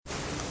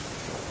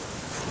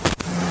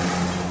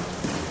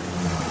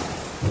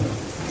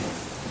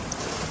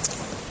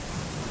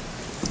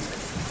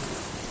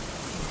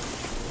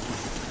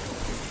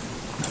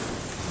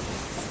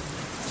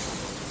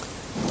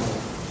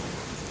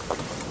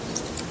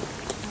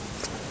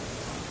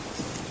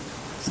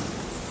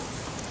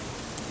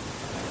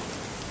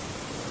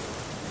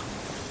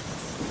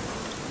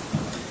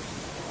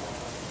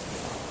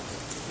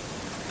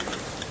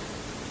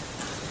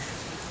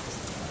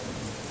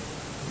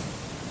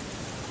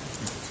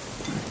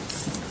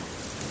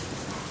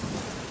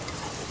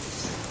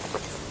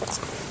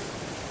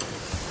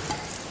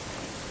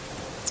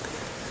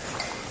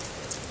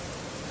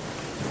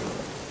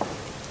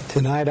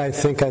Tonight I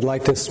think I'd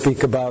like to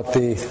speak about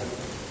the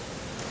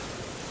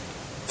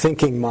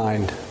thinking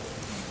mind.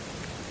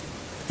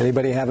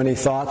 Anybody have any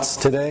thoughts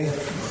today?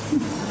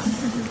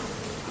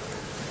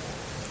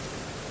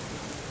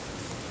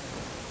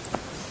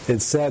 It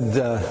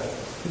said,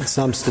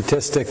 some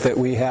statistic that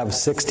we have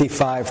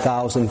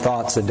 65,000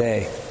 thoughts a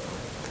day,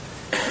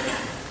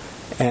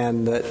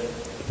 and that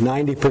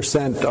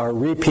 90% are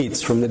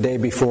repeats from the day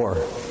before.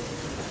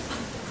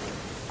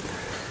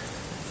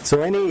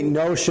 So any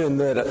notion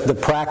that the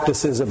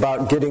practice is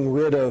about getting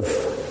rid of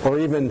or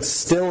even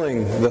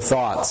stilling the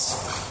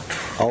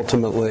thoughts,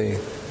 ultimately,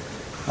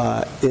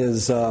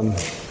 is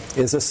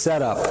a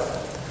setup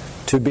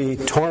to be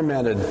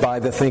tormented by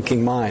the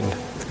thinking mind.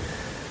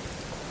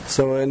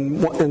 So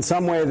in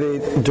some way,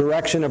 the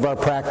direction of our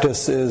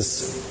practice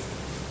is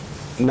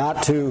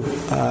not to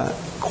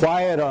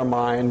quiet our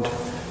mind,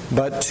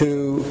 but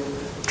to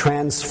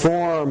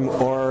transform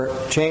or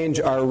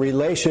change our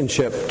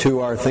relationship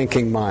to our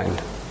thinking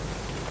mind.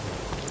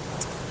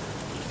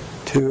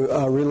 To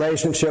a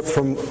relationship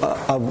from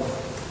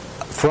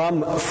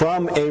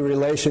a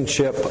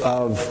relationship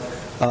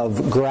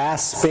of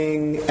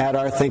grasping at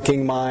our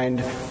thinking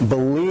mind,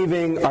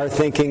 believing our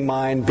thinking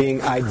mind,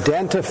 being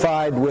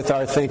identified with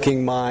our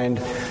thinking mind,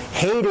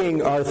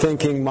 hating our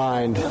thinking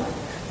mind,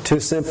 to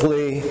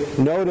simply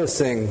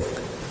noticing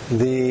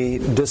the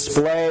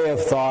display of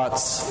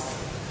thoughts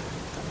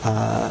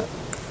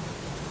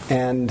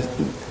and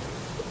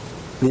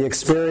the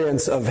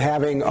experience of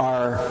having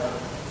our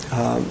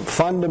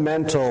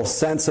fundamental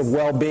sense of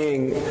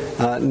well-being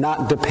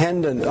not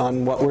dependent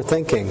on what we're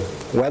thinking,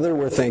 whether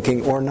we're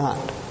thinking or not.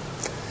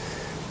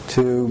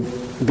 To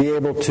be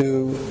able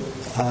to,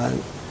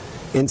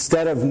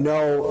 instead of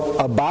know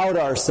about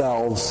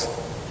ourselves,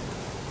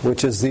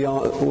 which is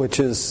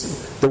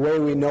the way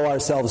we know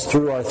ourselves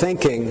through our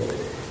thinking,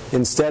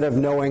 instead of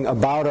knowing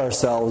about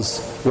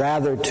ourselves,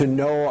 rather to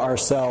know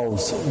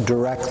ourselves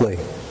directly.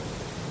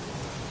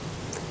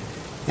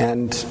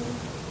 And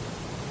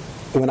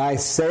when I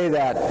say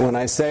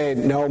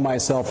know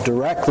myself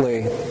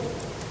directly,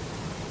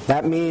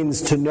 that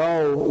means to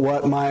know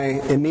what my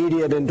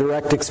immediate and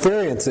direct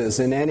experience is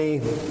in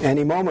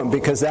any moment,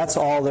 because that's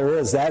all there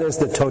is. That is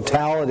the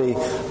totality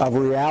of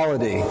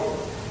reality,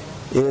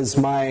 is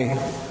my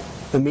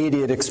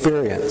immediate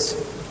experience.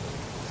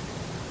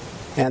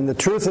 And the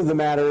truth of the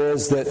matter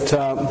is that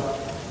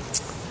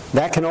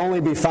that can only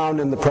be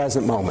found in the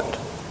present moment,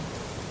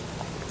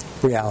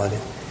 reality.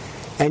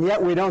 And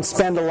yet we don't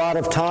spend a lot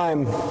of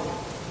time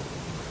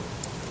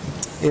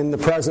in the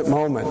present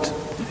moment.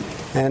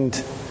 And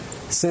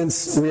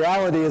since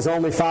reality is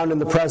only found in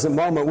the present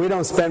moment, we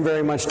don't spend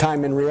very much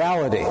time in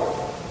reality.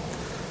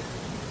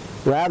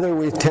 Rather,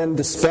 we tend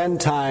to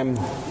spend time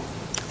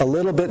a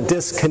little bit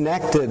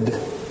disconnected,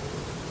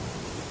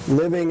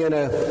 living in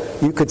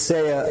you could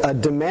say a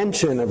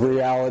dimension of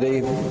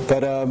reality,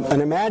 but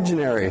an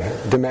imaginary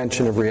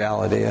dimension of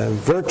reality, a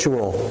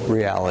virtual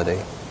reality.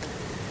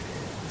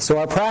 So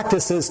our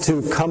practice is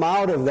to come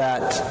out of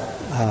that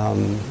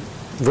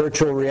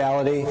virtual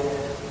reality,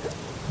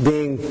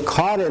 being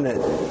caught in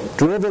it,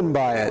 driven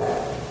by it,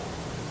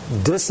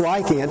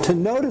 disliking it, to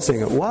noticing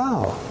it.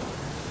 Wow,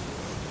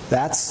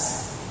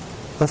 that's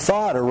a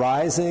thought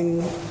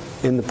arising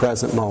in the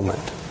present moment.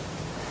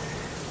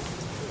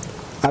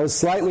 I was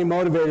slightly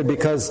motivated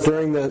because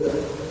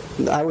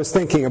I was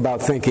thinking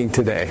about thinking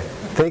today.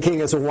 Thinking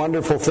is a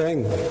wonderful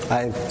thing.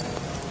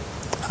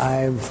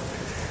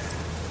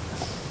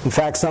 In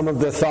fact, some of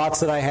the thoughts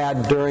that I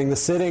had during the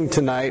sitting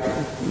tonight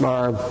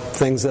are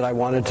things that I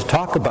wanted to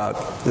talk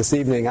about this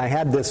evening. I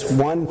had this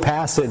one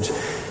passage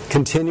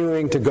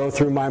continuing to go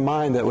through my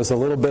mind that was a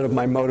little bit of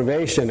my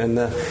motivation, and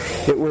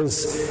it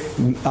was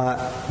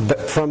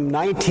from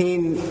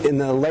in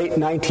the late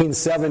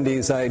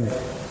 1970s.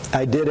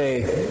 I did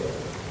a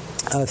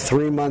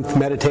 3-month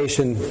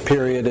meditation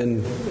period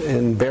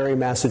in Barre,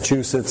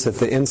 Massachusetts at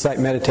the Insight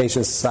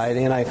Meditation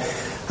Society, and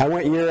I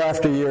went year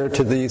after year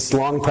to these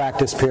long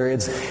practice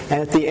periods,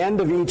 and at the end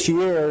of each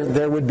year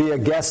there would be a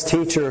guest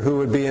teacher who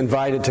would be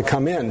invited to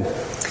come in.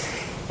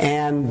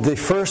 And the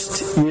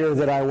first year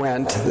that I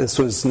went, this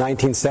was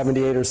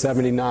 1978 or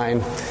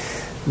 79,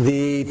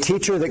 the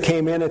teacher that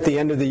came in at the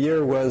end of the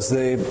year was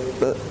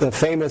the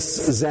famous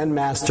Zen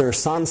master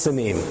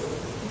Sansanin,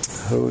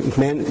 who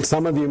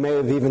some of you may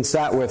have even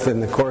sat with in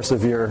the course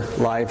of your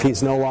life.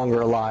 He's no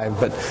longer alive,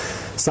 but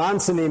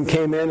Sansanin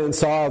came in and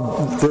saw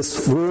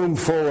this room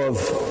full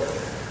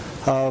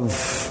of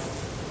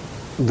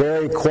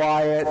very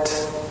quiet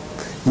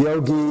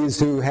yogis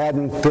who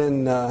hadn't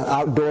been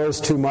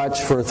outdoors too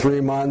much for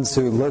 3 months,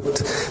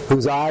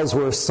 whose eyes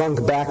were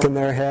sunk back in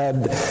their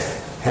head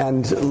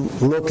and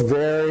looked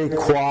very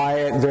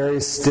quiet,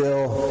 very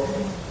still.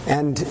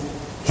 And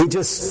he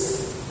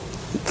just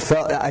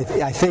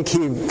I think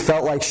he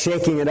felt like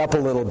shaking it up a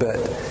little bit.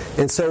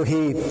 And so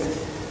he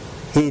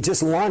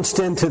just launched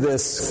into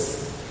this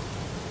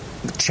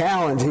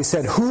challenge. He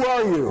said, "Who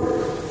are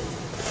you?"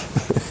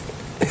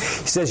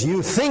 He says,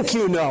 "You think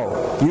you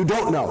know. You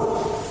don't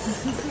know.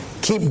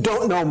 Keep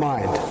don't know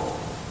mind.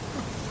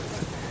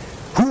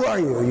 Who Who are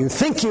you? You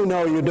think you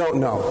know, you don't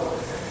know.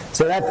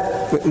 So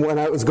that, when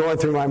I was going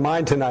through my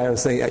mind tonight, I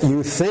was thinking,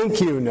 you think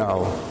you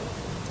know,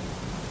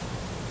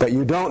 but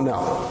you don't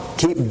know.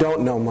 Keep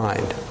don't know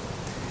mind.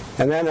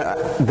 And then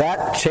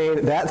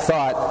that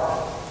thought,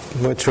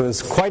 which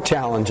was quite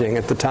challenging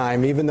at the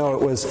time, even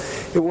though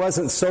it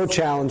wasn't so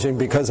challenging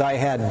because I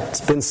had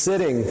been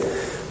sitting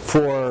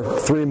for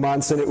 3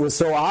 months and it was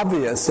so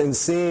obvious in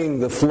seeing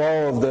the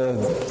flow of the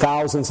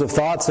thousands of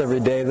thoughts every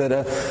day that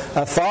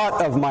a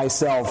thought of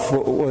myself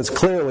was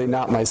clearly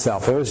not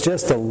myself. It was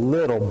just a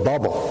little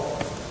bubble.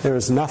 There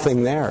was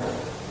nothing there.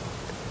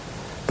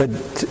 But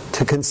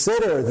to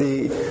consider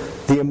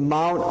the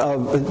amount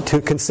of, to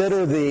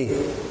consider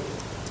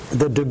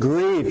the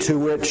degree to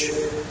which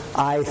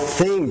I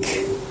think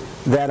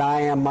that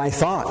I am my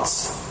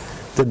thoughts,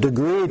 the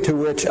degree to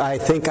which I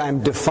think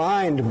I'm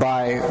defined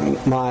by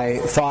my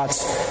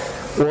thoughts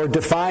or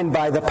defined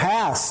by the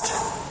past,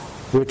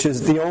 which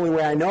is the only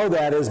way I know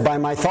that is by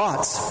my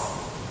thoughts,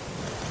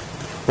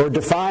 or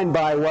defined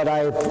by what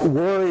I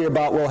worry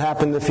about will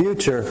happen in the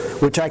future,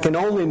 which I can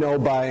only know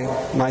by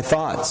my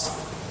thoughts.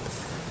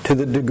 To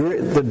the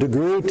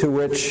degree to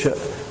which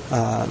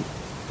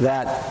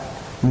that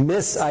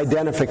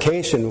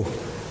misidentification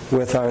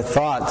with our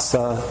thoughts,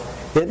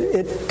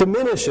 it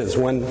diminishes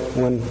when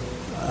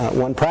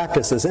one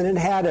practices, and it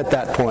had at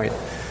that point.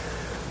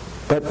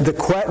 But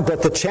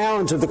the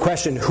challenge of the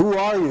question, who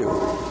are you,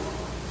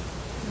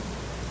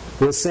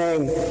 was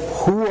saying,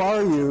 who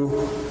are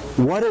you?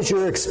 What is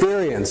your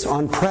experience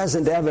on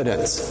present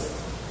evidence?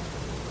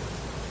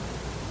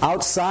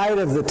 Outside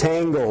of the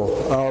tangle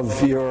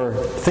of your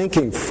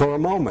thinking for a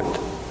moment.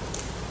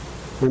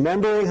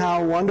 Remembering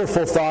how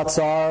wonderful thoughts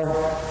are,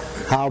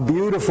 how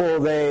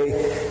beautiful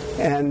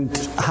and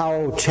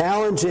how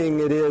challenging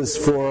it is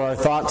for our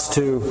thoughts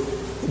to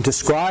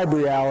describe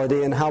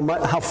reality, and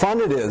how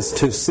fun it is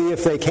to see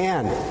if they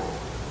can,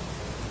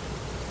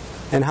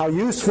 and how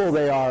useful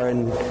they are,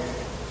 and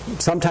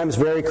sometimes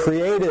very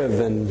creative,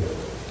 and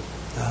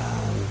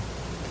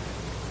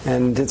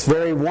it's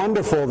very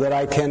wonderful that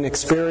I can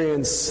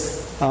experience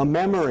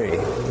memory,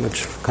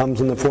 which comes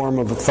in the form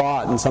of a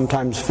thought, and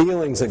sometimes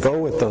feelings that go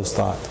with those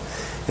thoughts.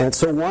 And it's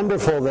so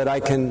wonderful that I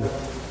can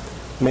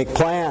make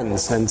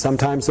plans, and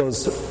sometimes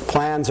those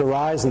plans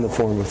arise in the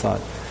form of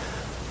thought.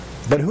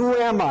 But who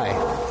am I?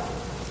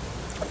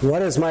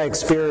 What is my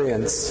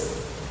experience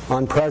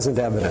on present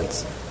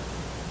evidence?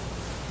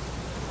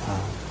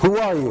 Who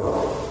are you?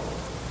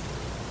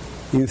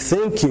 You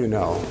think you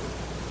know.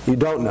 You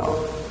don't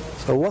know.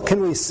 So what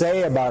can we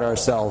say about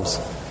ourselves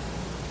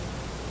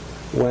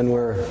when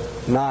we're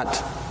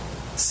not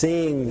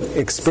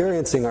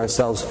experiencing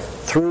ourselves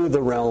through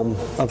the realm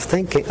of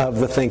thinking, of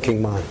the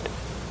thinking mind?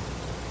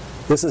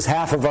 This is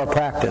half of our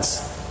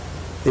practice,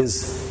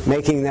 is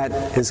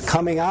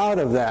coming out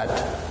of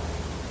that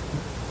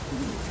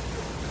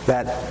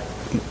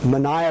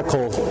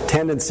maniacal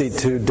tendency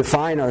to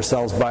define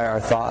ourselves by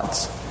our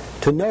thoughts,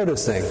 to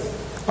noticing,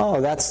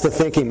 oh, that's the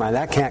thinking mind,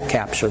 that can't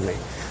capture me.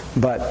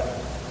 But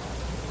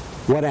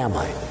what am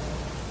I?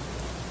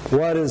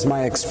 What is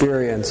my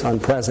experience on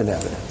present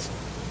evidence?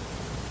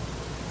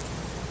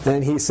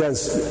 And he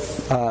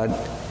says,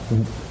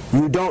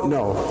 you don't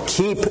know.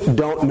 Keep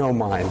don't know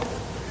mind.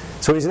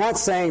 So he's not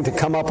saying to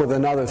come up with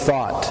another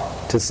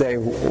thought to say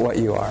what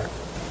you are.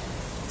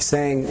 He's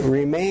saying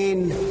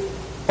remain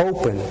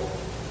open,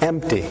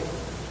 empty.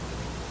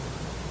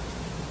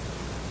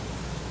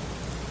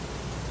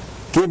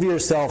 Give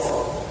yourself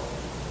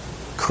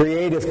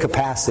creative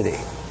capacity.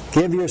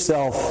 Give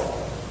yourself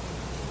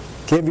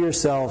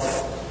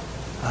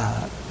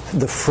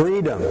the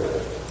freedom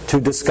to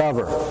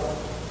discover.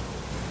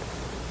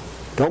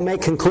 Don't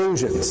make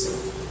conclusions.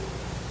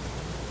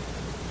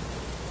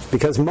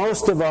 Because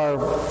most of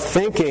our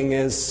thinking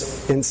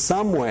is in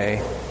some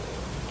way,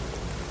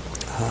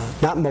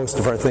 not most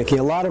of our thinking,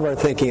 a lot of our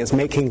thinking is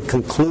making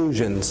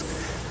conclusions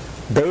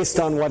based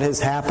on what has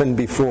happened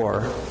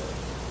before.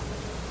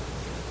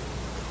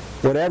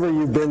 Whatever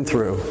you've been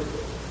through,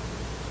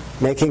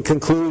 making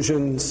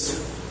conclusions,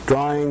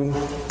 drawing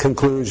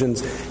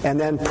conclusions, and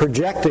then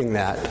projecting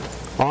that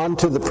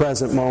onto the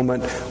present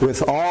moment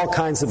with all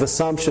kinds of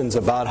assumptions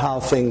about how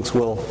things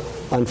will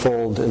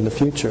unfold in the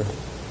future.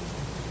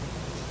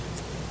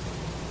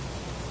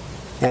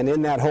 And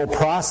in that whole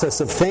process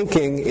of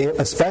thinking,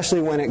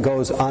 especially when it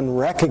goes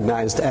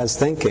unrecognized as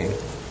thinking,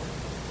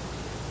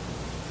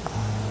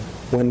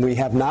 when we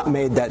have not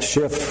made that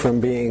shift from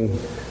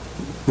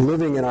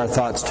living in our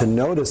thoughts to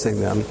noticing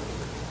them,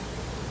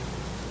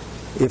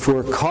 if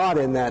we're caught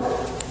in that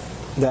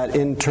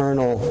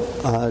internal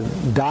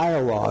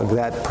dialogue,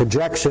 that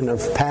projection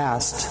of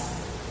past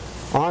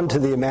onto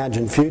the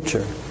imagined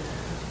future,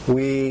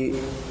 we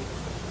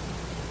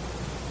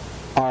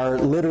are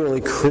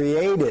literally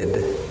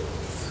created.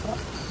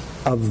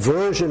 A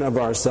version of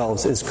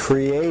ourselves is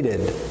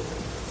created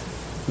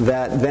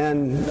that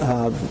then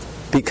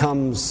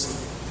becomes,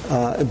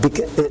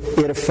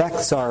 it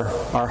affects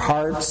our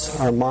hearts,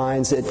 our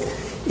minds,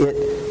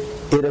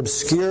 it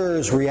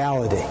obscures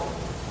reality.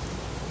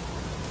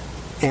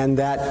 And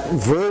that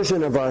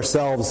version of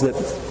ourselves that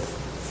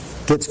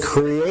gets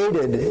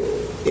created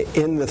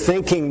in the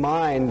thinking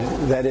mind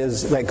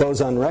that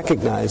goes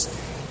unrecognized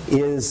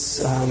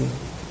is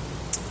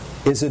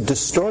a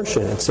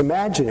distortion. It's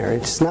imaginary.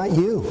 It's not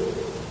you.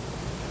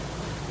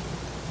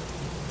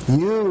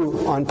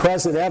 You, on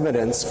present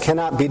evidence,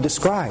 cannot be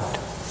described.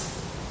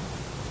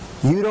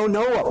 You don't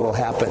know what will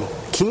happen.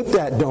 Keep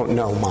that don't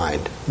know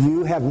mind.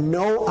 You have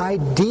no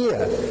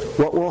idea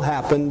what will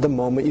happen the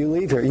moment you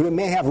leave here. You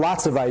may have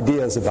lots of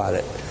ideas about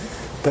it,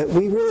 but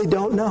we really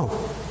don't know.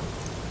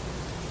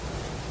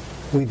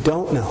 We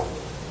don't know.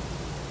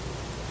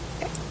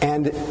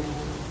 And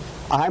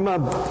I'm a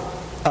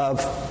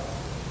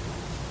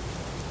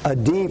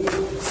deep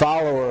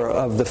follower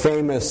of the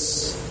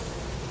famous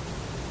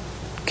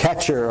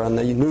catcher on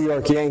the New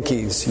York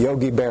Yankees,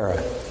 Yogi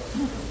Berra.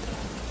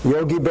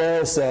 Yogi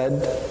Berra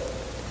said,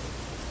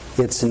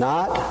 "It's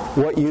not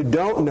what you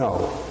don't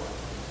know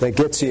that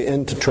gets you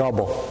into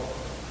trouble.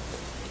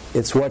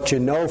 It's what you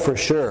know for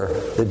sure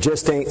that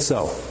just ain't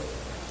so."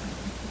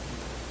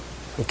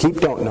 And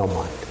keep don't know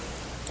mind.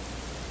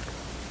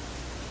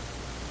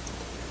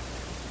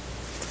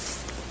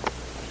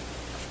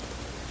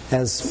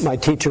 As my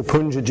teacher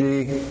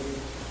Punjaji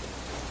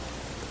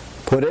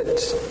put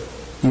it,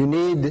 you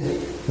need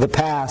the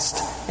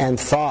past and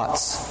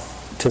thoughts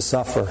to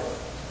suffer.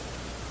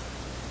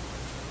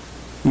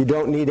 You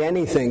don't need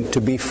anything to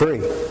be free.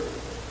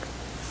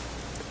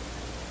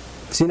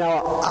 See,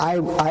 now,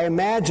 I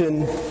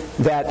imagine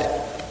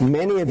that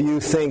many of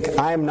you think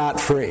I'm not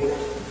free.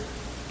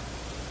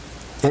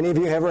 Any of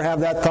you ever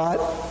have that thought?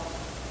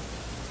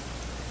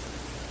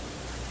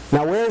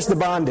 Now, where's the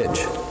bondage?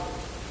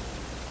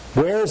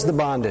 Where's the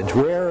bondage?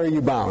 Where are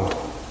you bound?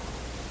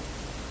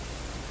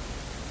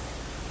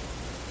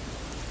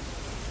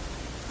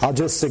 I'll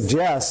just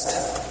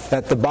suggest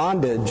that the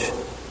bondage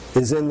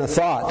is in the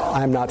thought,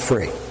 I'm not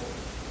free.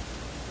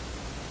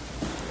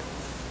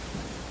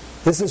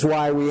 This is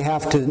why we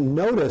have to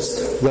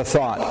notice the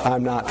thought,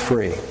 I'm not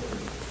free.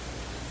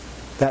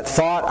 That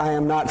thought, I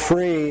am not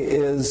free,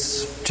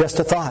 is just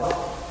a thought.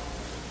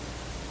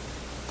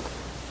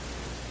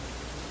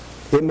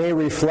 It may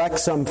reflect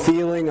some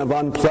feeling of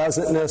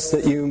unpleasantness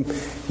that you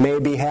may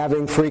be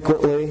having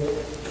frequently.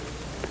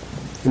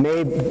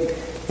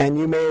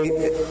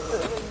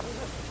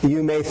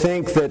 You may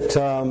think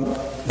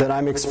that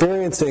I'm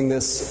experiencing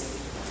this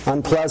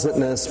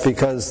unpleasantness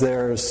because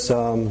there's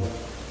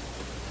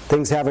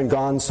things haven't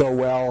gone so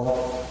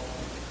well.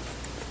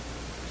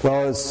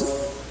 Well, it's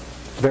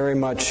very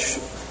much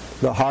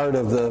the heart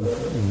of the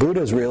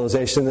Buddha's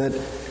realization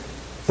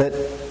that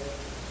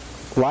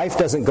life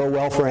doesn't go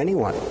well for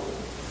anyone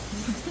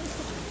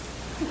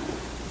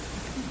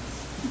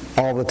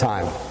all the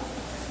time.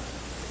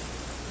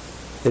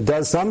 It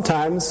does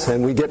sometimes,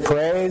 and we get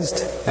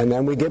praised, and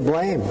then we get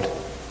blamed.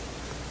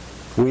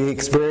 We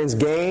experience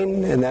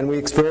gain, and then we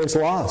experience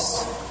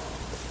loss.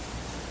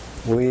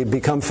 We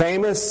become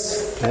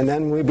famous, and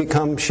then we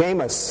become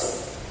shamed.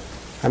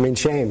 I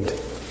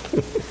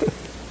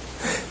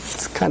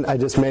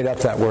just made up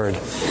that word.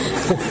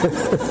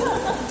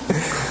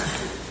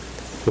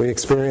 We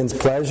experience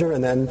pleasure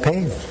and then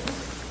pain.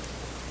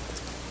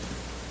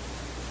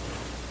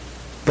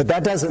 But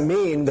that doesn't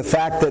mean the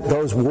fact that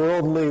those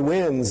worldly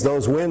winds,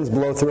 those winds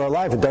blow through our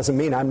life, it doesn't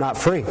mean I'm not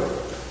free.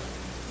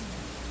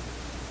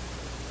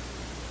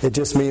 It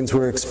just means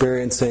we're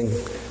experiencing,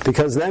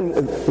 because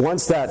then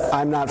once that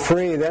I'm not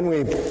free, then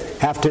we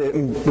have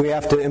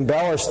to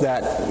embellish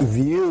that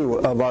view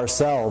of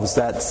ourselves,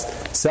 that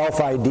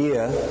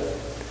self-idea,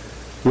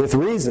 with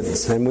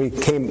reasons. And we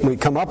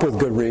come up with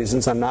good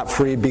reasons. I'm not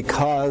free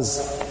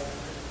because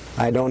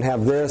I don't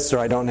have this or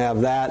I don't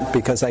have that,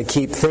 because I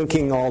keep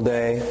thinking all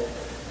day.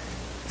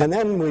 And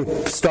then we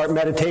start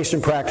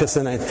meditation practice,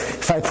 and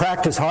if I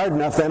practice hard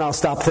enough, then I'll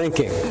stop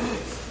thinking.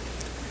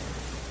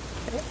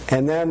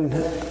 And then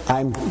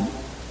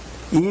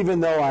even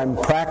though I'm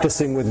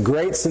practicing with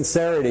great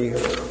sincerity,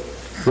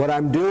 what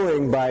I'm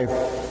doing by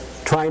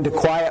trying to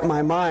quiet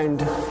my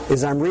mind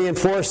is I'm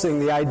reinforcing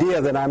the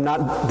idea that I'm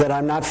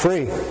not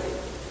free,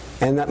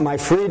 and that my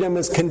freedom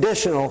is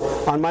conditional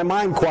on my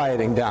mind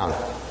quieting down.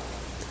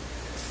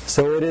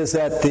 So it is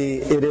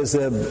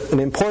an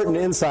important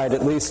insight,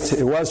 at least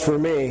it was for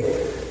me,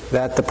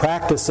 that the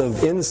practice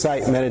of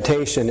insight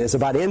meditation is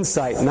about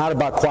insight, not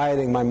about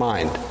quieting my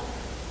mind.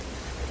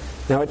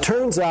 Now it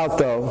turns out,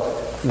 though,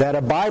 that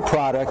a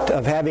byproduct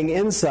of having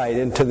insight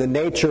into the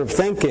nature of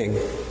thinking,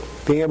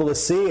 being able to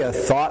see a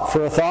thought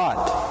for a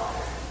thought,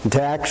 and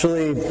to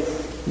actually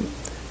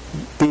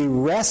be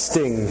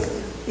resting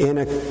in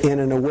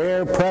an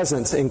aware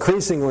presence,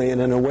 increasingly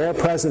in an aware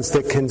presence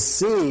that can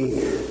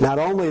see not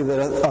only that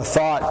a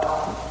thought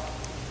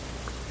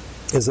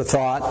is a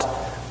thought,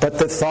 but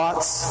that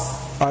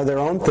thoughts are their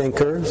own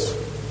thinkers,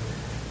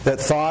 that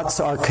thoughts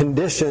are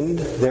conditioned,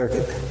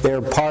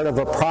 they're part of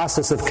a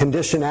process of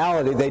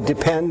conditionality. They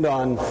depend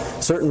on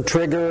certain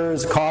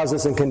triggers,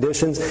 causes, and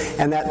conditions,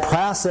 and that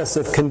process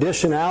of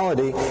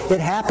conditionality, it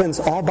happens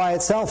all by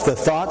itself. The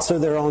thoughts are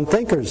their own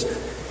thinkers.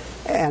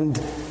 And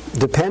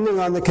depending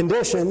on the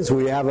conditions,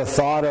 we have a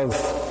thought of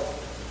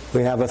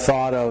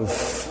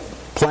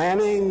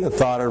planning, a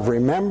thought of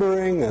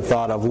remembering, a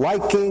thought of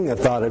liking, a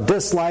thought of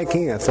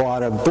disliking, a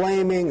thought of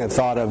blaming, a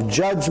thought of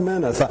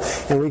judgment,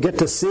 and we get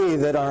to see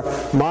that our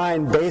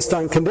mind, based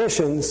on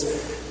conditions,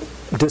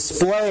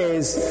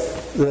 displays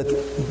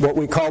what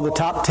we call the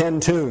top 10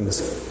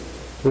 tunes.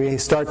 We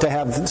start to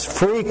have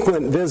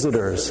frequent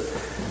visitors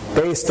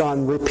based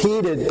on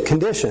repeated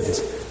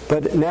conditions.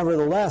 But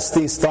nevertheless,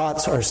 these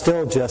thoughts are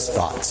still just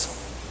thoughts.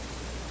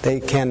 They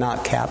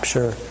cannot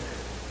capture.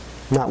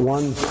 Not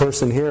one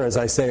person here, as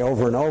I say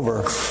over and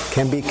over,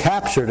 can be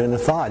captured in a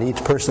thought.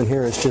 Each person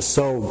here is just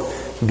so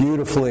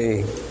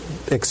beautifully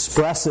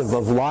expressive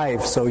of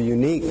life, so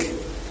unique,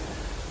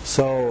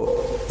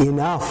 so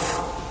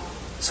enough,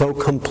 so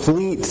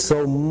complete,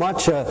 so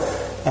much a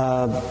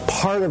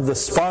part of the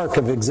spark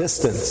of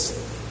existence,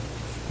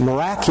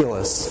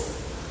 miraculous,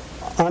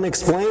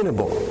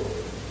 unexplainable,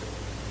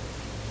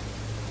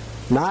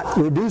 not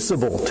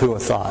reducible to a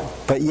thought.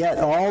 But yet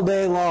all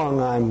day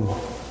long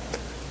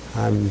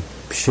I'm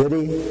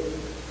shitty,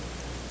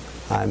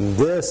 I'm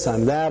this,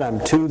 I'm that, I'm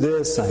to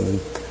this, I'm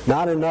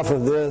not enough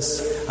of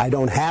this, I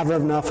don't have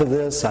enough of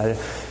this,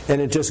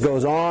 and it just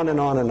goes on and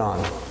on and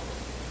on.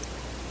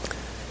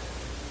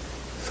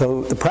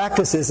 So the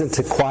practice isn't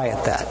to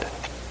quiet that.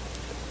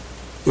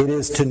 It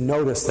is to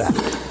notice that.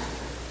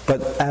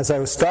 But as I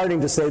was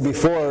starting to say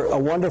before, a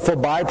wonderful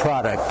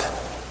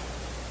byproduct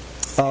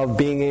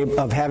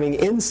of having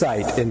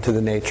insight into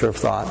the nature of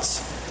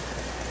thoughts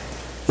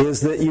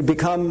is that you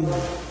become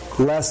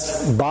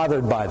less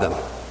bothered by them.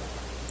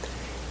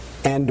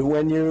 And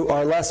when you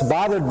are less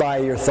bothered by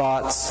your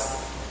thoughts,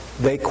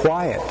 they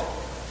quiet.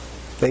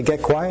 They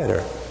get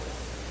quieter.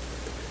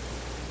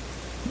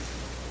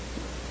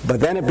 But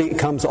then it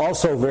becomes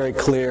also very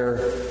clear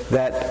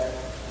that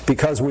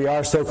because we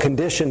are so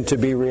conditioned to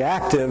be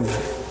reactive,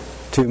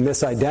 to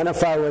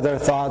misidentify with our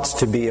thoughts,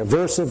 to be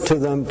aversive to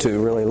them, to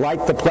really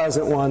like the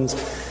pleasant ones,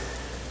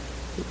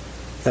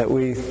 that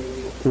we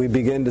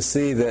begin to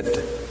see that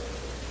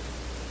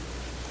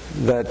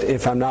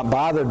if I'm not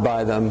bothered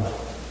by them,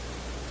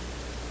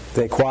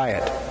 they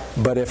quiet.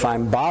 But if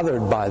I'm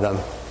bothered by them,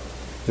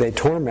 they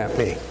torment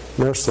me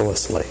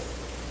mercilessly.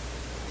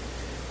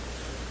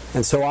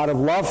 And so out of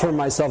love for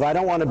myself, I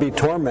don't want to be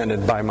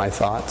tormented by my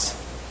thoughts.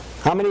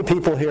 How many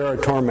people here are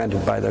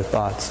tormented by their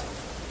thoughts?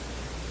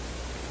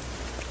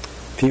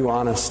 Few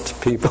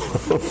honest people.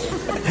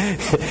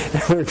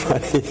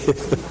 Everybody.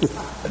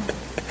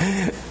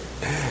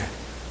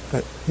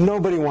 But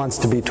nobody wants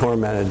to be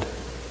tormented.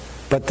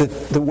 But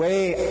the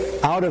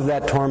way out of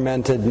that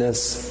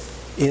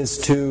tormentedness is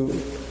to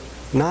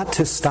not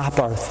to stop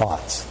our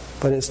thoughts,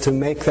 but is to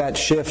make that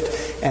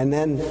shift, and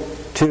then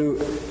to,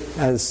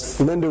 as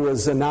Linda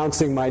was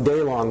announcing my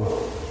day long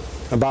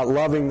about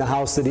loving the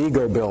house that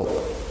ego built,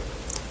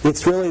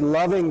 it's really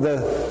loving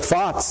the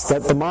thoughts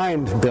that the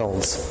mind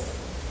builds.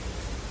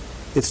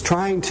 It's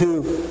trying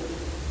to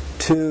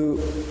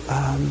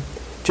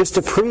just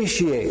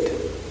appreciate,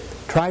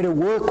 try to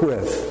work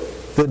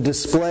with the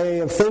display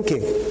of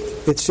thinking.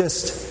 It's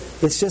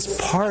just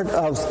part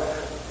of,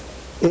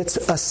 it's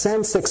a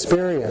sense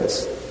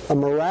experience, a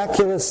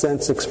miraculous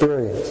sense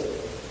experience.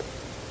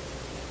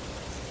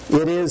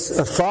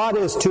 A thought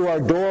is to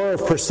our door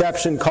of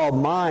perception called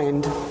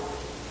mind.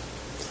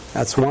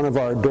 That's one of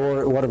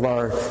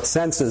our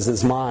senses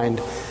is mind.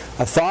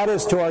 A thought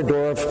is to our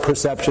door of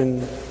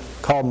perception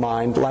called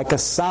mind, like a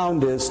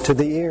sound is to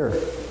the ear,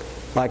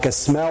 like a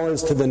smell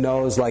is to the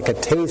nose, like a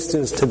taste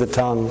is to the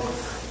tongue,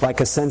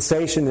 like a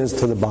sensation is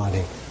to the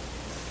body.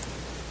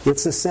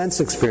 It's a sense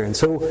experience.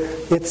 So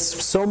it's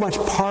so much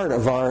part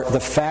of the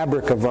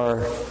fabric of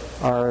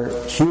our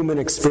human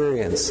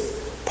experience,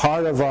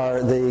 part of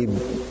the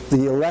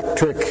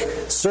electric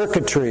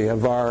circuitry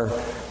of our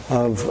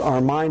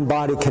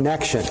mind-body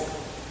connection,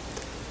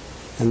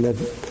 and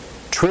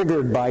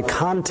triggered by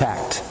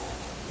contact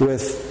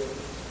with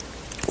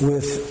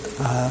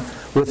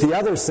the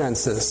other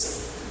senses.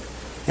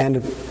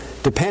 And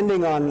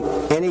depending on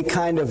any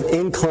kind of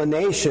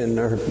inclination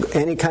or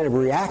any kind of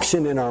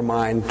reaction in our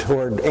mind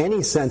toward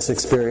any sense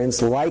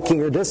experience,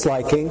 liking or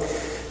disliking,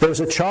 there's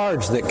a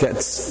charge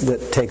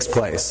that takes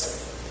place.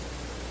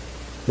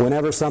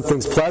 Whenever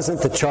something's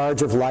pleasant, the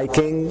charge of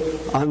liking;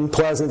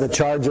 unpleasant, the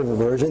charge of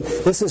aversion.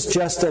 This is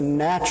just a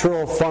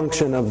natural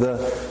function of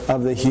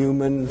the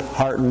human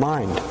heart and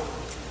mind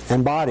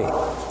and body.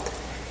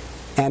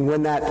 And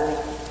when that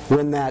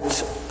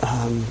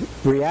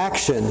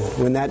reaction,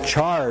 when that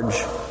charge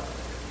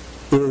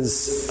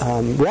is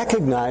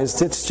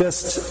recognized,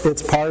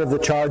 it's part of the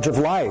charge of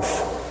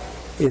life.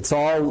 It's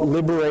all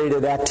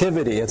liberated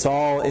activity. It's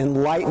all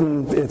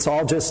enlightened. It's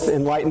all just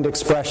enlightened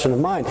expression of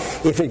mind.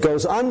 If it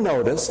goes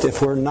unnoticed,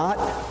 if we're not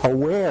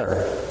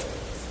aware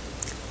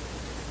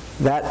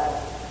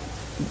that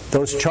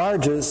those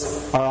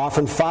charges are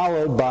often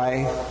followed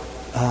by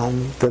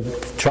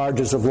the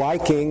charges of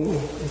liking,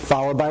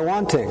 followed by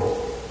wanting,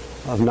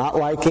 of not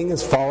liking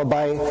is followed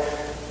by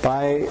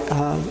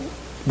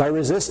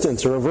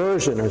resistance or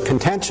aversion or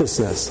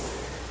contentiousness.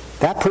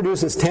 That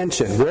produces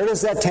tension. Where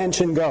does that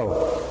tension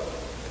go?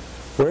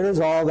 Where does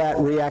all that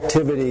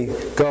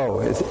reactivity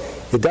go?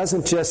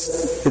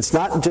 It's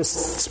not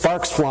just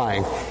sparks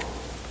flying.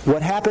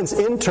 What happens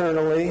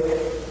internally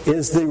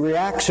is the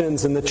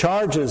reactions and the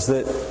charges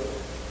that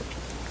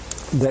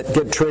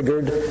get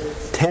triggered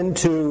tend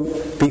to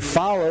be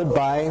followed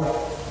by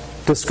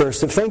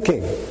discursive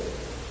thinking,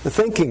 the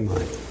thinking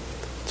mind.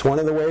 It's one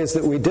of the ways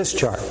that we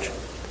discharge.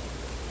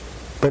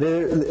 But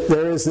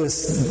there is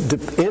this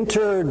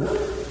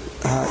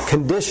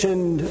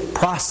conditioned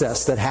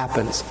process that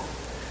happens.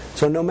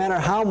 So no matter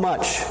how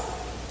much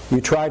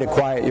you try to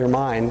quiet your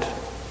mind,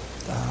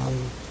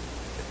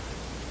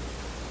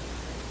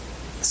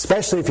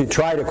 especially if you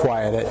try to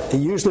quiet it, it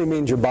usually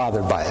means you're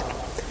bothered by it.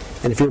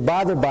 And if you're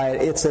bothered by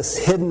it, it's a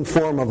hidden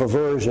form of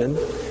aversion.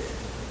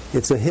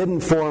 It's a hidden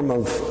form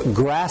of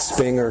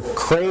grasping or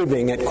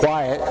craving at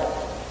quiet.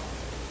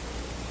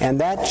 And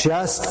that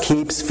just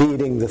keeps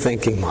feeding the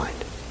thinking mind.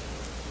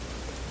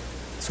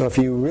 So if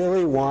you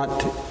really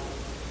want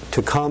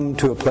to come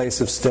to a place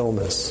of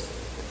stillness,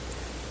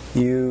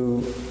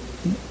 you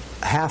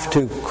have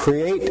to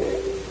create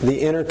the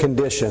inner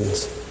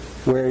conditions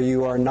where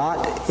you are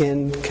not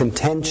in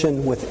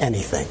contention with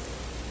anything.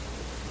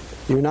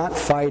 You're not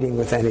fighting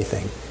with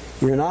anything.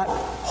 You're not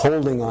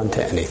holding on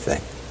to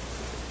anything.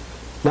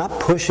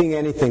 Not pushing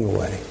anything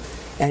away.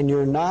 And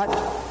you're not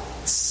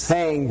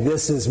saying,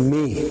 this is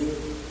me,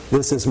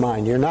 this is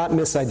mine. You're not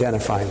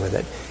misidentifying with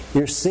it.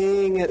 You're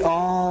seeing it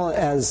all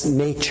as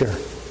nature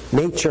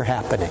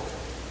happening.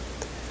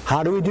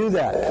 How do we do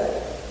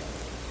that?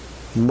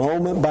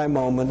 Moment by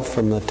moment,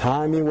 from the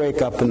time you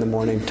wake up in the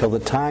morning till the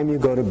time you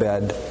go to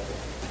bed,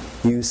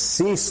 you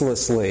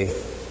ceaselessly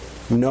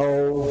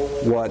know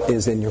what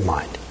is in your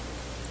mind.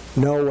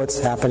 Know what's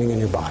happening in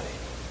your body.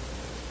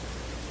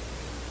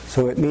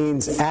 So it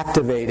means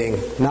activating,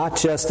 not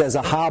just as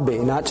a hobby,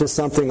 not just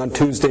something on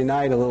Tuesday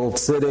night, a little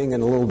sitting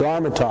and a little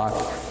Dharma talk,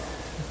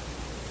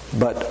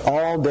 but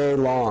all day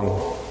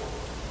long,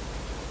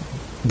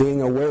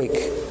 being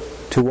awake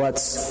to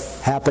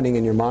what's happening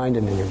in your mind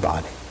and in your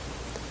body.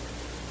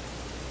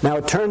 Now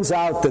it turns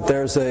out that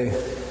there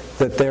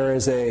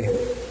is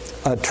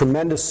a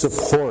tremendous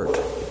support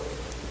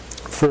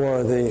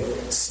for the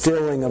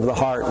stilling of the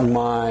heart and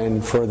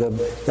mind, for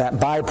that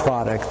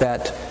byproduct,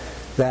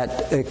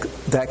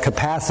 that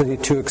capacity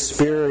to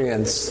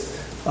experience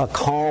a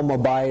calm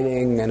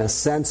abiding and a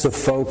sense of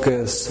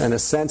focus and a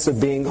sense of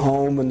being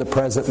home in the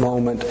present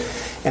moment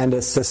and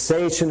a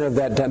cessation of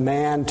that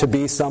demand to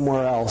be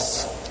somewhere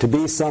else, to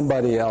be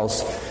somebody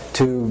else,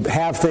 to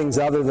have things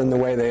other than the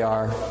way they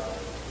are.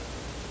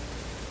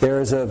 There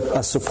is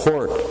a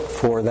support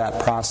for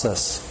that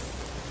process.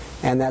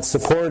 And that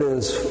support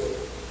is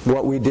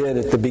what we did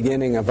at the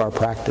beginning of our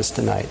practice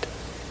tonight.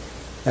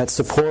 That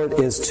support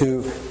is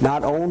to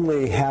not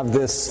only have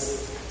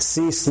this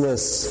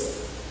ceaseless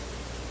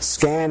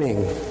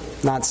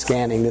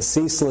the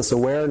ceaseless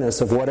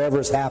awareness of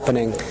whatever's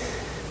happening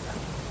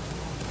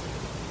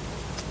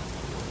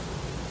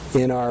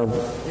in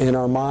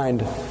our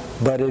mind,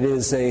 but it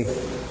is an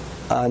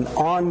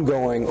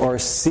ongoing or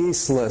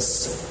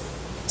ceaseless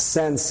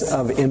sense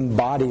of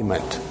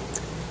embodiment.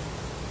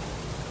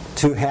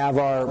 To have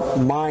our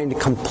mind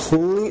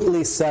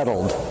completely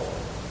settled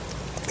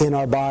in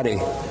our body.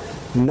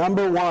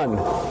 Number one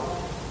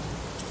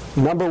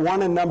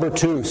and number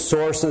two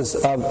sources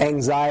of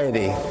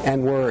anxiety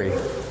and worry.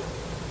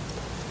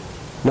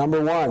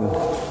 Number one,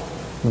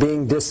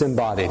 being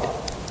disembodied,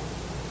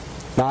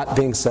 not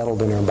being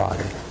settled in our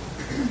body.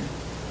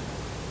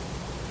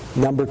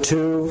 Number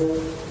two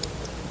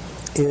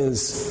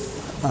is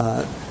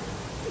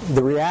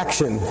the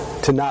reaction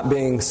to not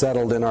being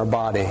settled in our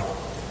body,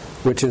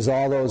 which is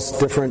all those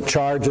different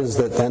charges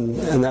that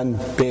then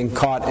being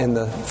caught in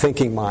the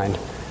thinking mind.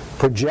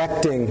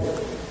 Projecting,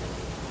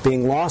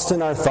 being lost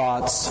in our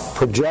thoughts,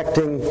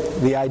 projecting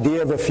the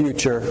idea of a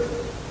future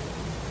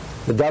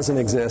that doesn't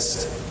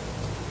exist,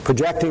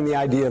 projecting the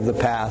idea of the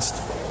past,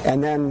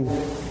 and then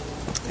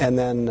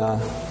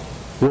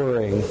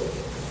worrying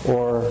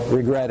or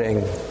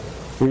regretting,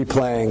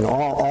 replaying,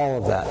 all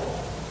of that.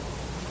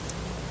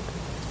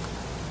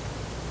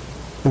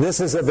 This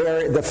is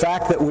the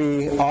fact that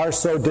we are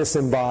so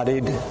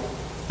disembodied,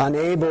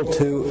 unable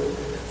to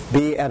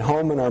be at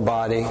home in our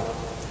body.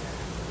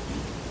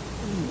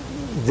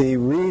 The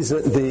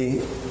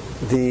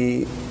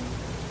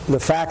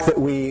fact that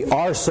we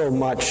are so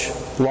much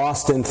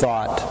lost in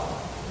thought.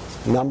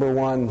 Number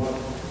one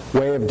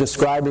way of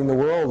describing the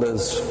world,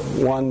 as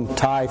one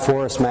Thai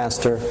forest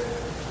master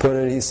put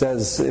it, he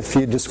says, if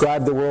you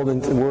describe the world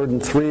in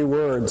 3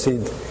 words,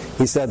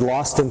 he said,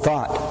 lost in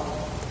thought.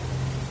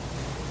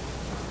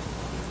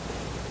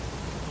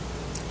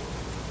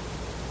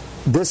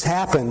 This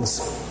happens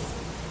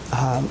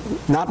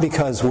not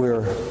because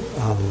we're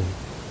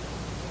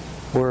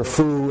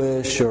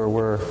foolish or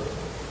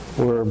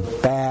we're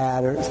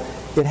bad.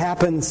 It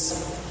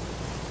happens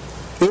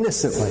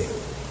innocently.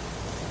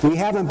 We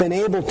haven't been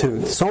able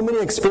to. So many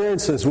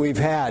experiences we've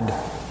had,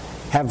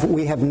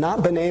 we have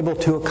not been able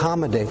to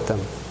accommodate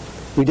them.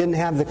 We didn't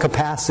have the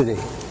capacity.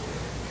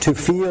 to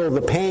feel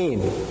the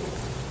pain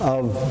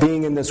of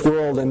being in this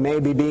world and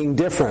maybe being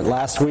different.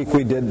 Last week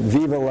we did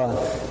Vive la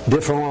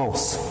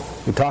Différence.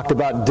 We talked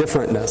about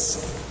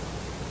differentness.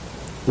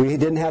 We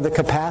didn't have the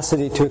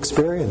capacity to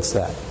experience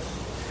that.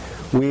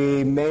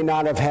 We may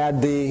not have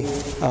had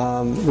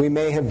we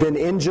may have been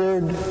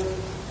injured,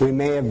 we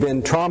may have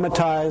been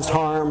traumatized,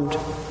 harmed.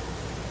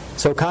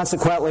 So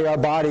consequently, our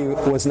body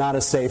was not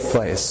a safe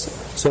place.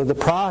 So the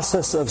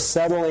process of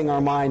settling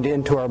our mind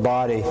into our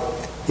body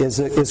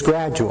is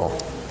gradual.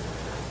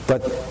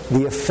 But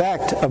the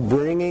effect of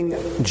bringing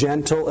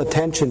gentle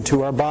attention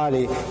to our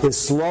body is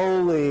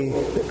slowly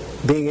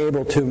being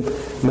able to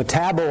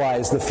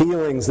metabolize the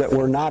feelings that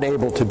were not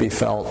able to be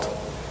felt,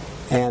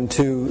 and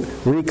to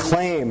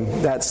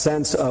reclaim that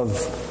sense of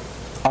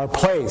our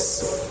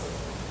place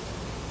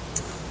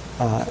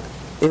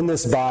in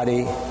this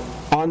body,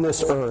 on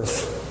this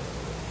earth,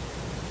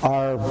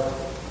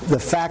 the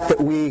fact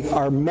that we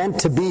are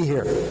meant to be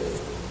here.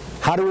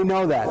 How do we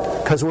know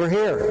that? Because we're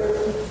here.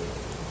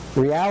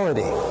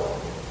 Reality.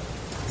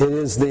 It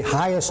is the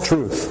highest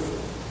truth.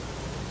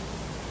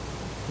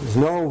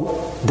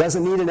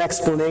 Doesn't need an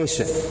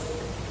explanation.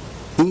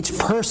 Each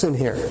person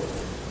here,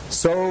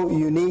 so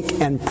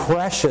unique and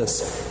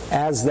precious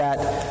as that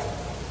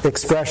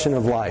expression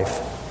of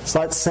life.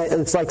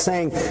 It's like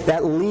saying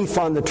that leaf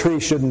on the tree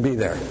shouldn't be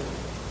there.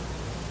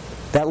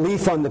 That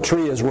leaf on the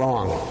tree is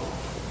wrong.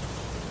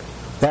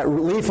 That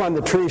leaf on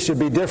the tree should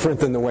be different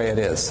than the way it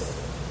is.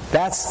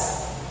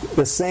 That's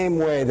the same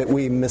way that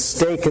we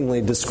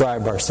mistakenly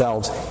describe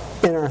ourselves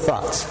in our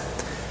thoughts.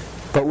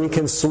 But we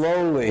can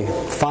slowly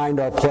find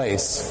our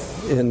place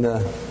in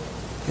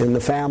the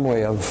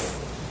family of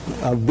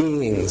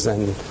beings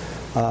and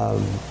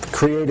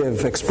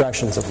creative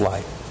expressions of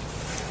life.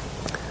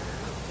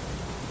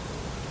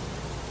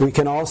 We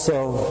can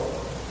also,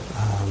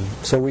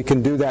 so we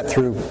can do that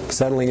through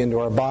settling into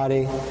our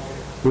body.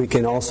 We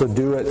can also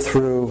do it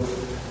through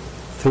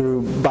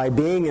by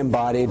being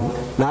embodied,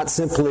 not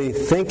simply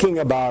thinking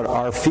about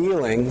our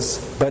feelings,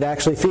 but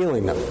actually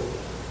feeling them.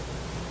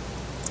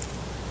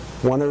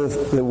 One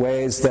of the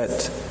ways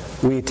that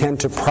we tend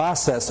to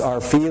process our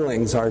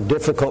feelings, our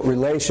difficult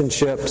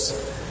relationships,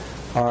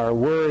 our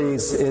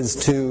worries, is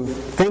to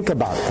think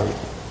about them.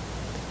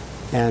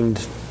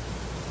 And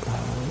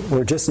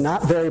we're just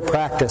not very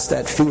practiced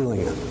at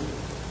feeling them.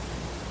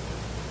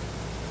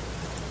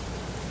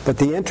 But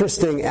the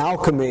interesting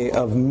alchemy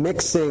of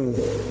mixing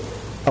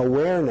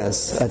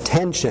awareness,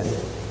 attention,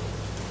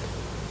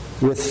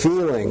 with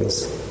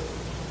feelings,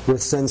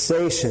 with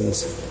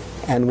sensations,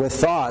 and with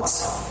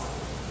thoughts,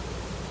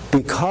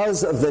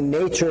 because of the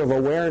nature of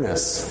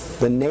awareness,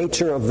 the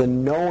nature of the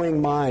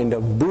knowing mind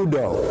of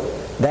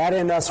Buddho, that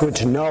in us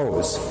which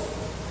knows,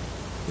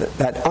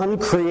 that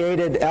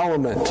uncreated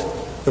element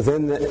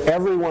within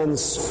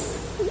everyone's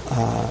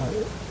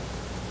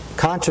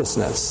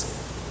consciousness,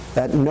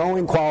 that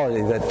knowing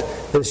quality that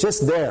is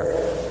just there.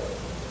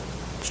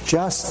 It's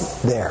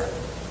just there.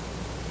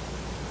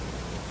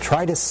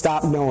 Try to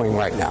stop knowing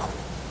right now.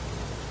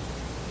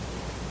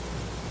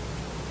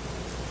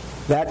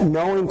 That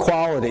knowing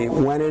quality,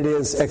 when it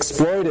is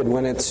exploited,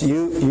 when it's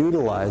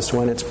utilized,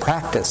 when it's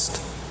practiced,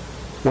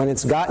 when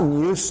it's gotten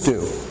used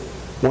to,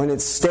 when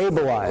it's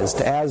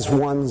stabilized as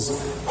one's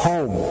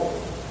home,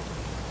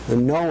 the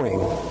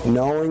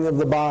knowing of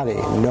the body,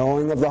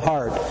 knowing of the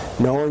heart,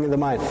 knowing of the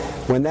mind,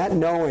 when that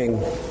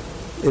knowing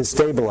is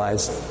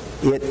stabilized,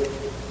 it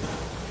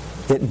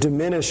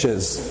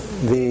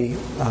diminishes the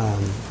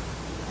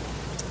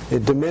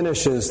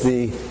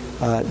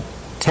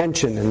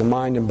tension in the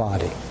mind and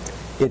body.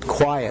 It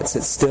quiets,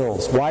 it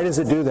stills. Why does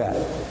it do that?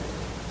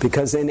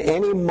 Because in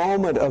any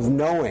moment of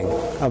knowing,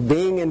 of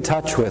being in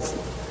touch with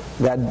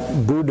that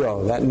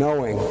Buddho, that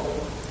knowing,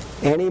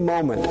 any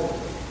moment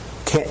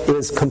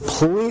is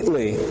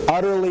completely,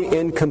 utterly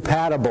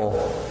incompatible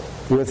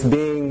with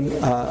being,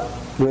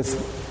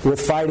 with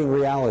fighting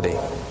reality.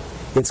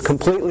 It's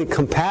completely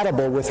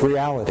compatible with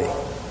reality.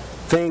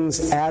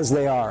 Things as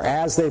they are,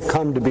 as they've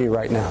come to be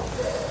right now.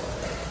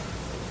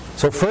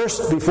 So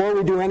first, before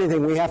we do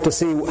anything, we have to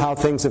see how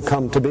things have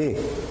come to be.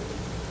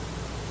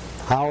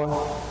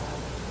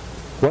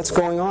 What's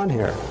going on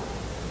here?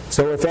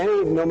 So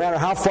no matter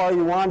how far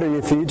you wander,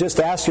 if you just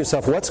ask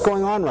yourself, what's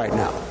going on right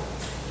now?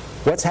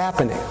 What's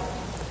happening?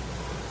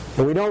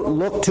 And we don't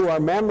look to our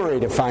memory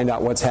to find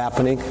out what's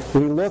happening.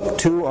 We look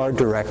to our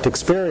direct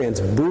experience.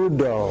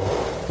 Buddho,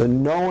 the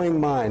knowing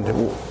mind.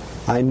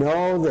 I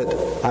know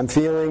that I'm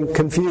feeling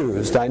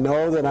confused. I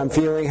know that I'm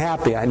feeling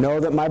happy. I know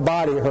that my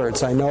body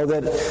hurts. I know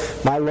that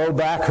my low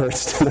back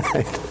hurts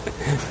tonight.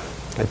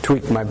 I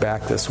tweaked my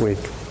back this week.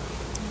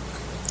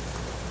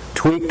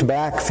 Tweaked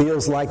back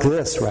feels like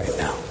this right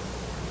now.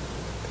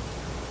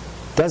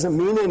 Doesn't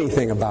mean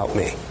anything about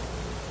me.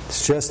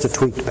 It's just a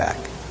tweaked back.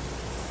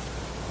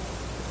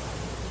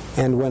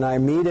 And when I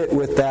meet it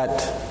with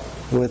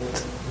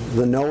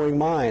the knowing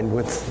mind,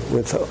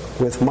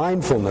 with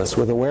mindfulness,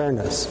 with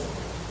awareness,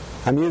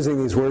 I'm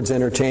using these words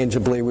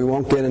interchangeably. We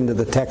won't get into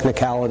the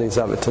technicalities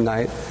of it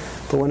tonight.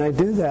 But when I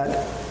do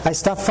that, I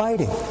stop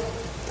fighting.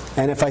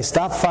 And if I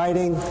stop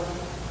fighting,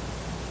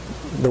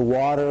 the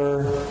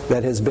water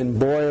that has been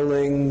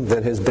boiling,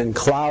 that has been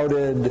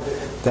clouded,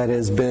 that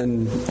has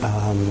been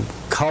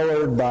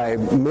colored by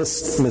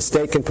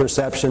mistaken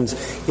perceptions,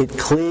 it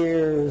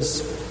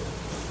clears,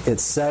 it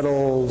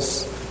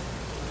settles,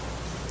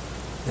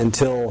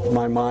 until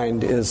my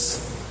mind is,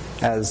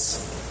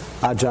 as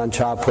Ajahn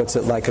Chah puts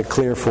it, like a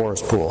clear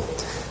forest pool.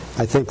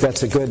 I think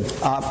that's a good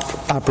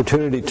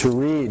opportunity to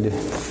read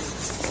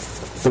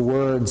the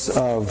words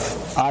of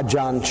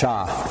Ajahn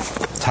Chah,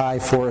 Thai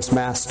forest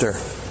master.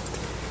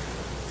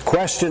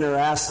 Questioner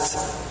asked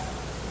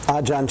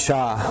Ajahn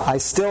Chah, "I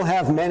still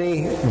have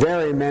many,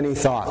 very many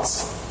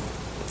thoughts.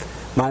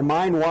 My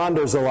mind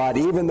wanders a lot,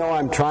 even though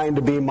I'm trying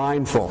to be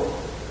mindful."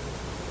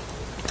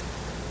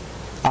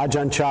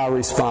 Ajahn Chah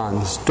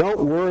responds,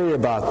 "Don't worry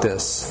about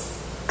this.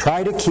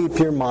 Try to keep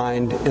your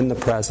mind in the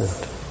present.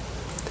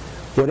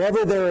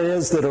 Whatever there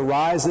is that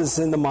arises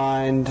in the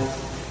mind,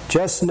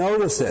 just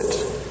notice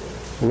it.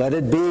 Let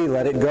it be,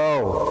 let it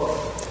go.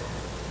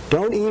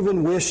 Don't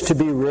even wish to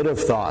be rid of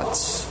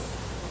thoughts.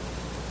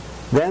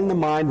 Then the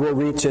mind will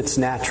reach its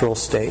natural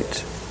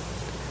state.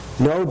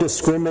 No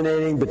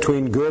discriminating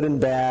between good and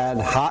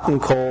bad, hot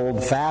and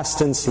cold, fast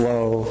and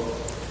slow.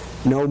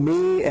 No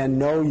me and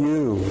no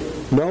you.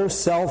 No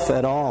self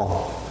at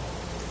all.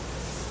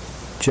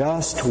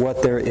 Just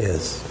what there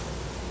is.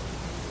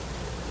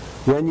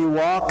 When you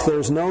walk,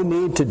 there's no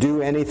need to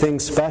do anything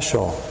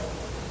special.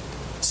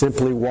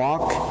 Simply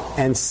walk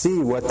and see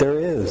what there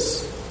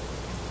is.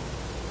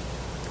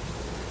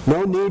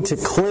 No need to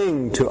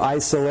cling to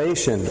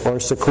isolation or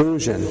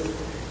seclusion.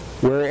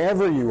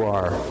 Wherever you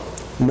are,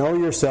 know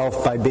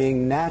yourself by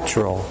being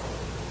natural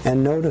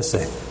and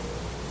noticing.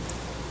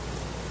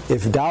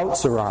 If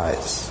doubts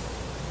arise,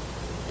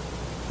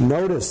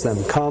 notice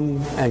them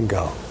come and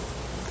go.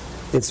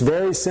 It's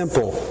very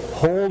simple.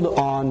 Hold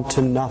on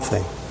to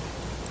nothing.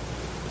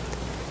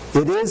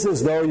 It is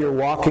as though you're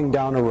walking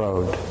down a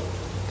road.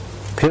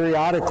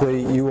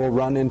 Periodically, you will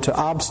run into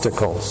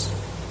obstacles.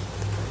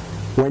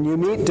 When you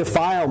meet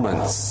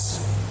defilements,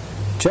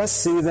 just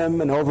see them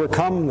and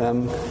overcome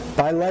them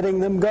by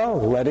letting them go,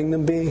 letting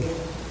them be.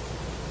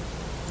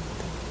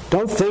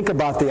 Don't think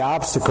about the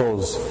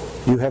obstacles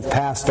you have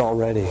passed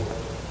already.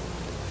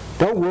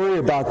 Don't worry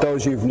about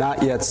those you've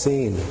not yet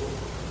seen.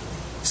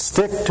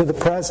 Stick to the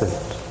present.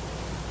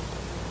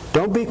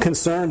 Don't be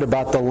concerned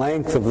about the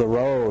length of the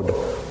road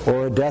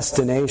or a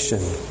destination,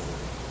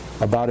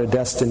 about a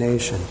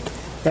destination.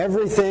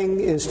 Everything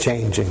is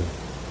changing.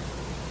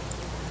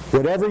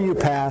 Whatever you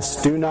pass,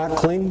 do not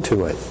cling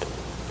to it.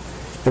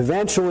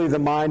 Eventually, the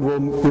mind will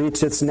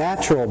reach its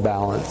natural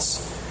balance,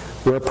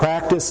 where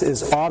practice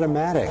is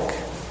automatic.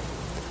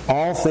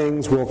 All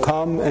things will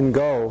come and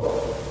go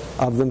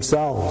of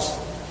themselves.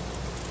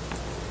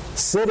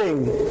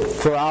 Sitting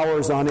for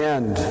hours on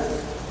end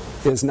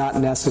is not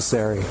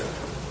necessary.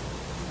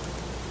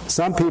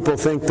 Some people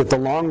think that the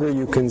longer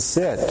you can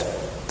sit,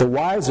 the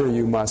wiser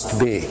you must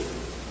be.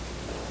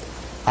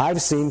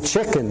 I've seen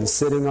chickens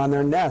sitting on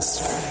their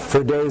nests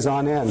for days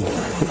on end.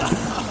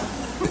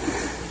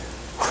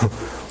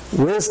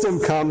 Wisdom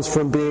comes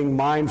from being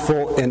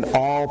mindful in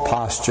all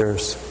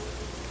postures.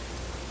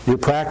 Your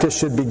practice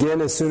should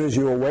begin as soon as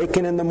you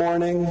awaken in the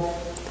morning.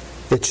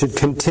 It should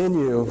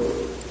continue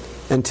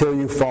until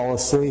you fall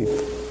asleep.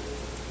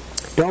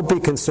 Don't be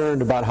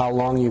concerned about how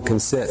long you can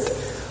sit.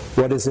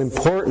 What is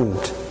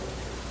important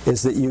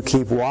is that you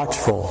keep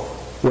watchful,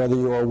 whether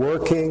you are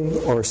working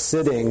or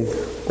sitting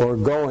or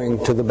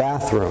going to the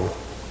bathroom.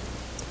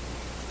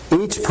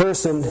 Each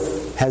person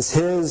has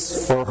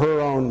his or her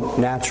own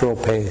natural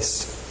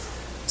pace.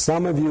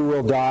 Some of you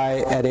will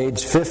die at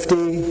age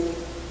 50,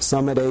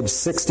 some at age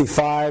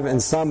 65,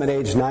 and some at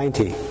age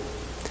 90.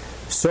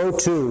 So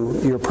too,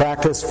 your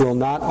practice will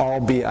not all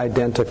be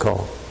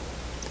identical.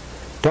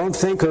 Don't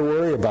think or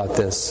worry about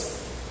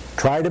this.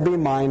 Try to be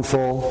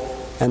mindful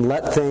and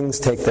let things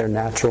take their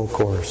natural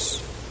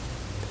course.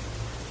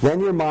 Then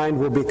your mind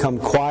will become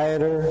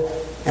quieter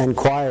and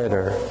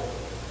quieter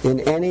in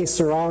any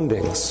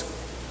surroundings.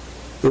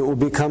 It will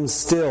become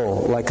still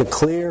like a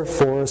clear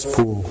forest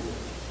pool.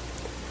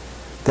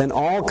 Then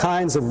all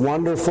kinds of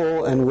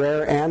wonderful and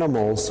rare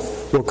animals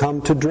will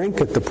come to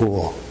drink at the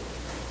pool.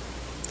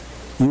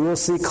 You will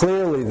see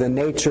clearly the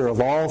nature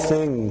of all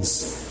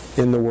things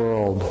in the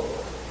world.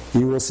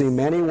 You will see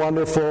many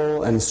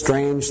wonderful and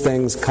strange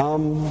things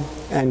come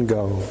and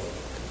go,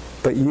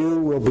 but you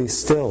will be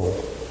still.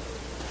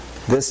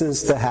 This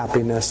is the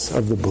happiness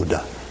of the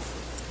Buddha.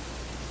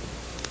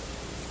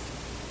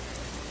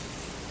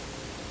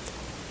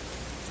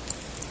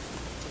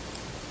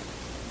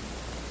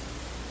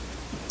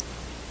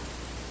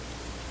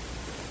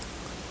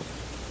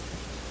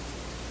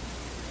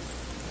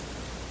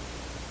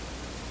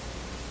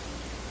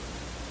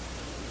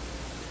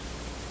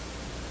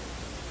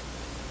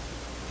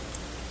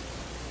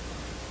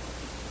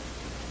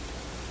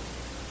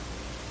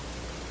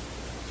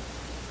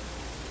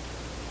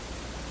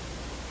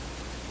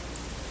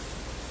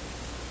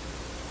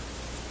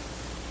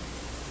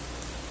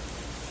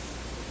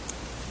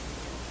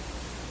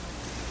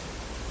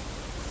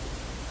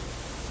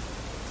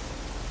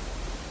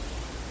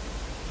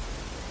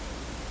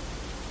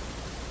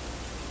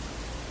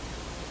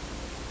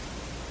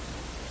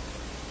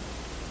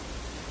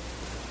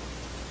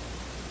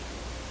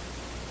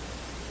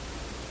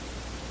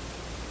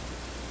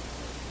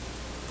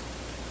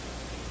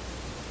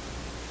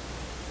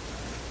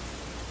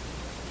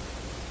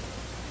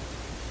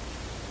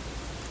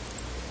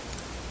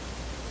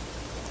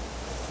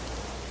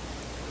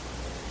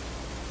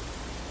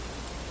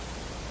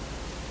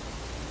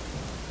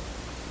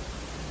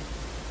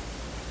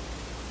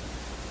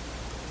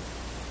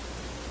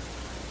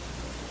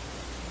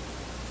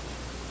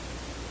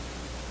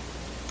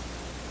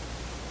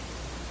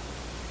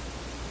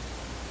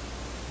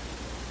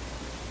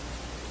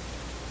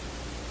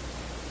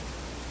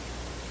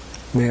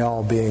 May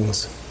all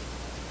beings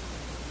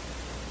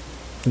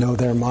know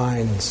their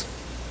minds.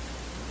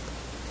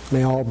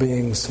 May all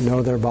beings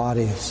know their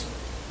bodies.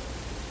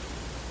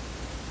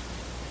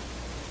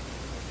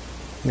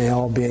 May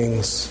all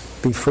beings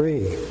be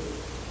free.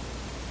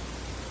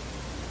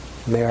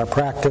 May our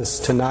practice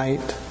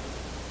tonight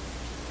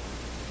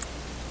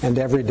and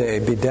every day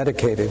be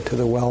dedicated to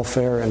the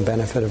welfare and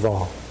benefit of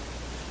all.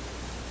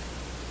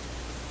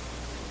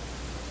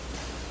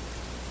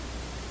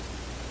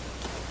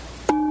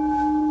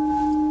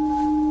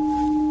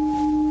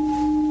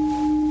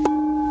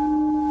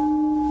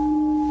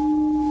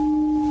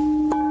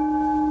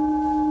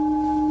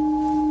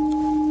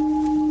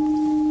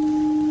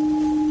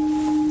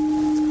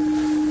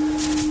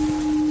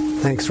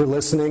 Thanks for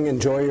listening.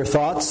 Enjoy your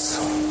thoughts.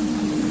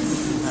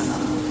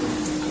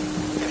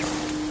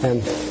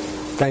 And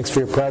thanks for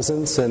your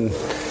presence, and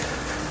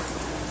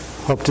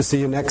hope to see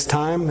you next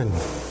time. And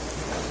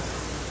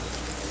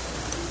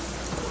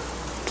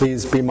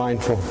please be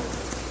mindful.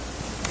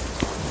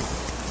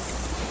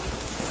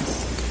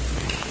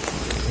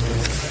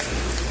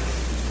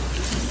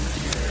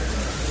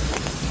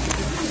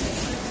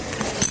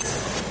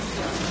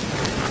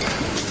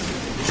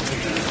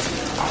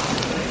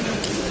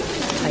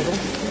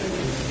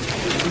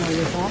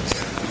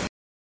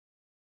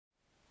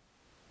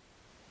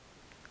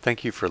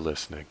 Thank you for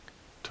listening.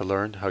 To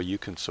learn how you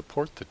can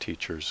support the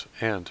teachers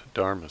and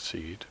Dharma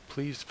Seed,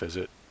 please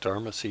visit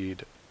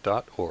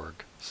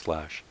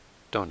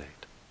dharmaseed.org/donate.